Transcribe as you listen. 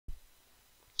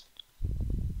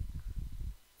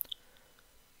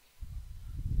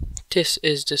This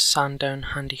is the Sandown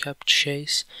handicap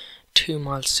chase, 2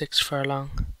 miles 6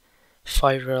 furlong.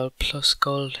 5-year-old plus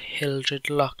Gold Hildred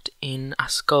locked in.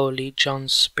 Ascoli, John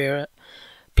Spirit,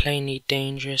 Plainly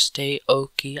Dangerous, Day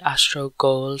Oki, Astro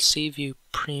Gold, Seaview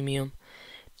Premium,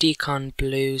 Decon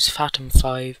Blues, Fathom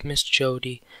 5, Miss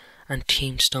Jody, and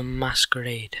Teamstone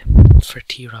Masquerade for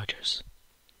T. Rogers.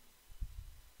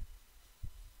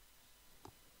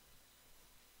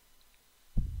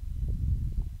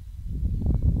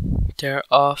 They're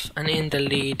off, and in the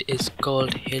lead is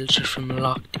Gold Hildred from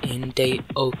Locked In, Day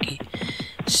Oki,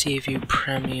 Seaview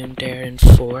Premium there in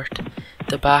fourth.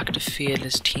 The back of the field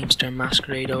is Teamster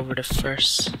Masquerade over the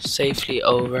first, safely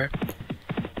over.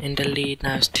 In the lead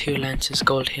now is 2 lengths is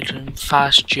Gold Hildred,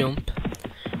 Fast Jump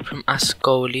from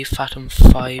Ascoli, Fathom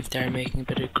 5 there making a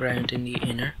bit of ground in the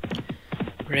inner.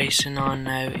 Racing on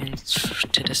now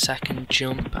into the second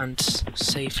jump and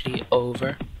safely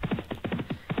over.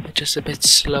 Just a bit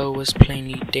slow was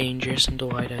Plainly Dangerous on the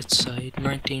wide outside.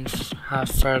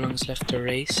 19.5 furlongs left to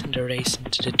race, and they're racing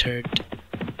to the third.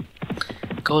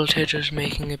 Gold Hildred's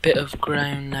making a bit of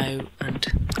ground now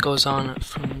and goes on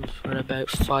for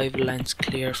about 5 lengths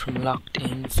clear from Locked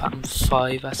In. Fathom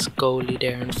 5, Ascoli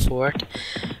there in fourth.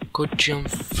 Good jump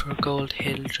for Gold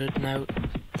Hildred now.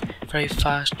 Very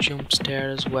fast jumps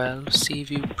there as well.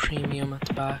 Seaview Premium at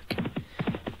the back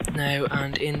now,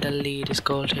 and in the lead is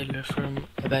Gold Hildred from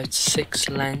about 6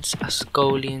 lengths.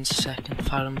 Ascoli in second,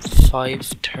 Fathom 5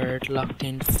 third, Locked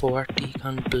In fourth,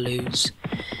 Decon Blues,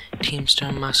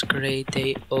 Teamster Masquerade,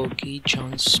 Day Oki,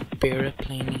 John Spirit,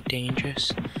 Plainly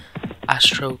Dangerous,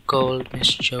 Astro Gold,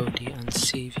 Miss Jody, and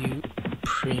Seaview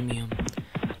Premium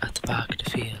at the back of the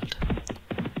field.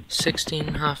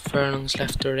 16.5 furlongs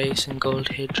left to race, and Gold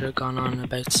Hildred gone on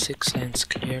about 6 lengths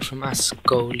clear from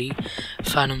Ascoli.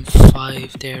 Fathom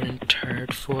 5 there in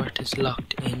third, fourth is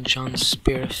Locked In, John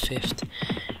Spirit fifth.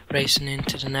 Racing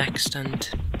into the next and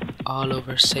all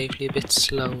over safely, a bit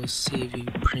slow is Seaview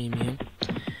Premium.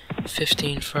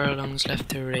 15 furlongs left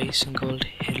to race, and Gold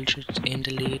Hildred in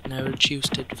the lead now,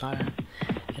 reduced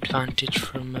advantage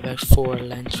from about 4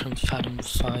 lengths from Fathom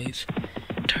 5.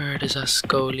 Third is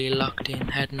Ascoli, Locked In,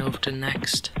 heading over to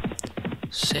next.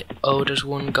 Oh, there's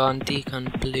one gone,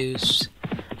 Decon Blues.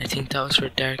 I think that was for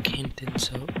Derek Hinton,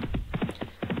 so.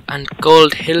 And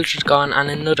Gold Hildred gone, and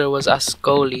another was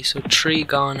Ascoli, so 3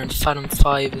 gone, and Fathom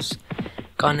 5 is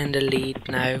gone in the lead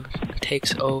now.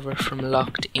 Takes over from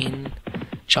Locked In.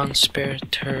 John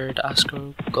Spirit third,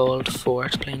 Astro Gold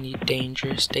fourth, Plainly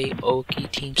Dangerous, Day Oki,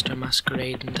 Teamster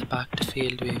Masquerade in the back of the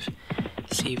field with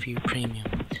Seaview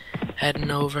Premium.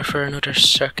 Heading over for another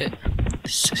circuit.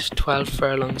 12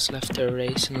 furlongs left to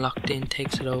race, and Locked In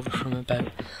takes it over from about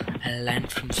a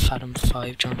length from Fathom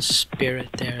 5. John Spirit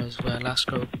there as well.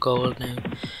 Astro Gold now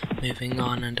moving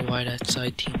on, and the wide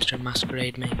outside Teamster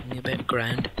Masquerade making a bit of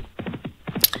ground.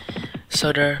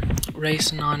 So they're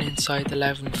racing on inside the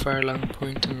 11 furlong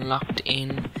point, and Locked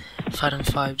In. Fathom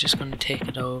 5 just going to take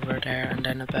it over there, and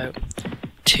then about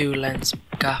 2 lengths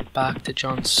gap back to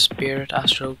John Spirit.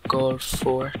 Astro Gold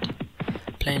fourth,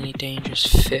 Plainly Dangerous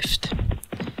fifth,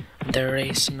 and they're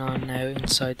racing on now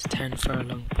inside the 10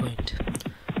 furlong point.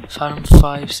 Fathom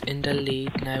 5's in the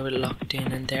lead now with Locked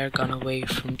In, and they're gone away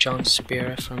from John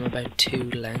Spirit from about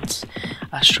 2 lengths.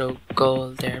 Astro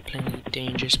Gold there, Plainly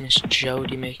Dangerous, Miss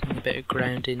Jody making a bit of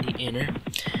ground in the inner.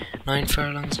 9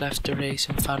 furlongs left to race,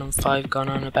 and Fathom 5 gone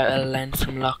on about a length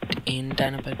from Locked In,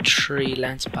 then about 3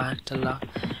 lengths back to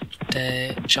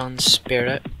John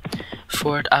Spirit.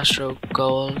 Fourth Astro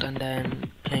Gold, and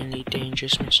then Plainly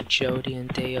Dangerous, Miss Jody, and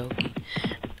Day Oki.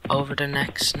 Over the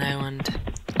next now, and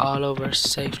all over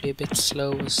safely, a bit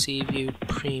slow was Seaview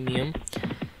Premium.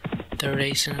 They're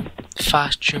racing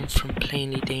fast jump from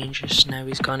Plainly Dangerous, now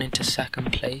he's gone into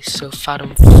second place. So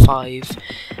Fathom 5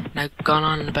 now gone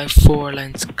on about 4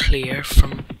 lengths clear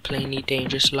from Plainly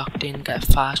Dangerous. Locked In, got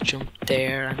a fast jump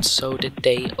there, and so did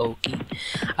Day Oki.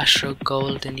 Astro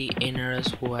Gold in the inner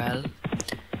as well.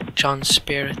 John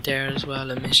Spirit there as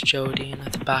well, and Miss Jody, and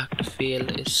at the back of the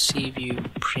field is Seaview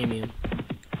Premium.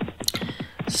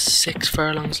 6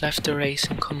 furlongs left to race,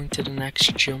 and coming to the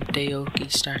next jump, Day Oki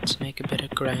starts to make a bit of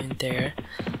ground there.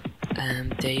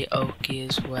 Day Oki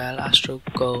as well. Astro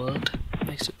Gold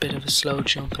makes a bit of a slow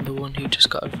jump, and the one who just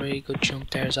got a very good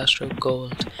jump there is Astro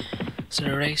Gold. So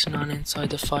they're racing on inside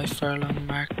the 5 furlong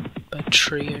mark, about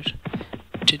 3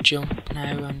 to jump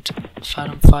now, and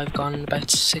Fathom 5 gone about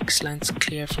 6 lengths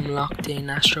clear from Locked In.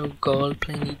 Astro Gold,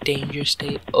 Plainly Dangerous,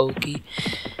 Day Oki.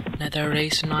 Now they're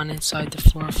racing on inside the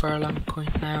 4 furlong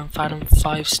point now, and Fathom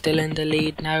 5 still in the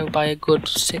lead now by a good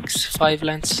 5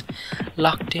 lengths.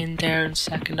 locked in there in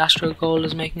second. Astro Gold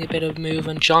is making a bit of a move,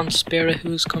 and John Spirit,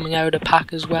 who's coming out of the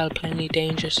pack as well, plainly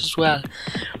dangerous as well.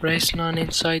 Racing on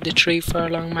inside the 3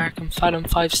 furlong mark, and Fathom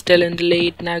 5 still in the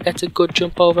lead. Now gets a good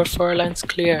jump over 4 lengths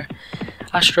clear.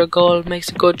 Astro Gold makes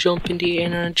a good jump in the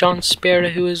inner, and John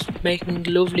Spirit, who is making a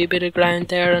lovely bit of ground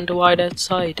there on the wide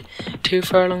outside. 2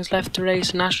 furlongs left to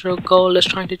race, and Astro Gold is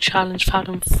trying to challenge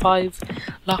Fathom 5,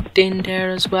 locked in there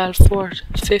as well. 4th,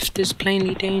 5th is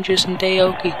plainly dangerous in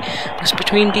Daoki. But it's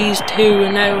between these 2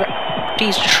 and now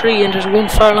these 3, and there's 1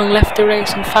 furlong left to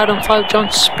race, and Fathom 5, John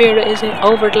Spirit is in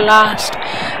over the last,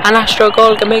 and Astro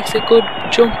Gold makes a good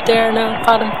jump there now.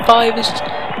 Fathom 5 is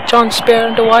John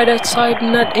Spirit on the wide outside,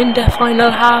 and in the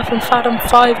final half, and Fathom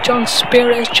 5, John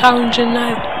Spirit is challenging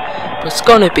now. But it's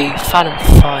gonna be Fathom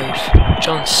 5,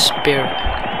 John Spirit,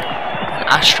 and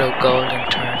Astro Gold in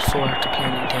third. 4th,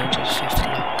 plainly dangerous. 5th,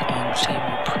 locked in.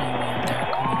 CV Premium there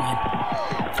coming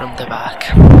in from the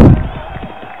back.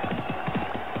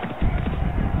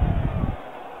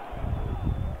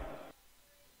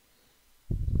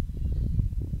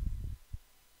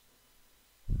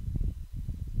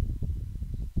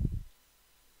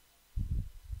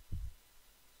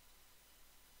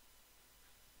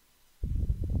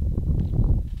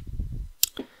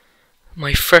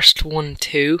 My first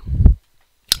 1-2.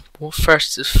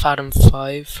 First is Fathom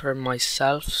 5 for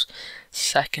myself.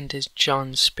 Second is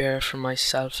John Spirit for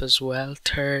myself as well.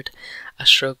 Third,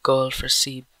 Astro Gold for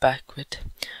C. Beckwith.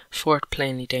 4th,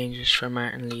 plainly dangerous for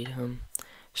Martin Leadham.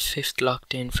 5th,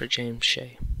 locked in for James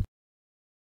Shea.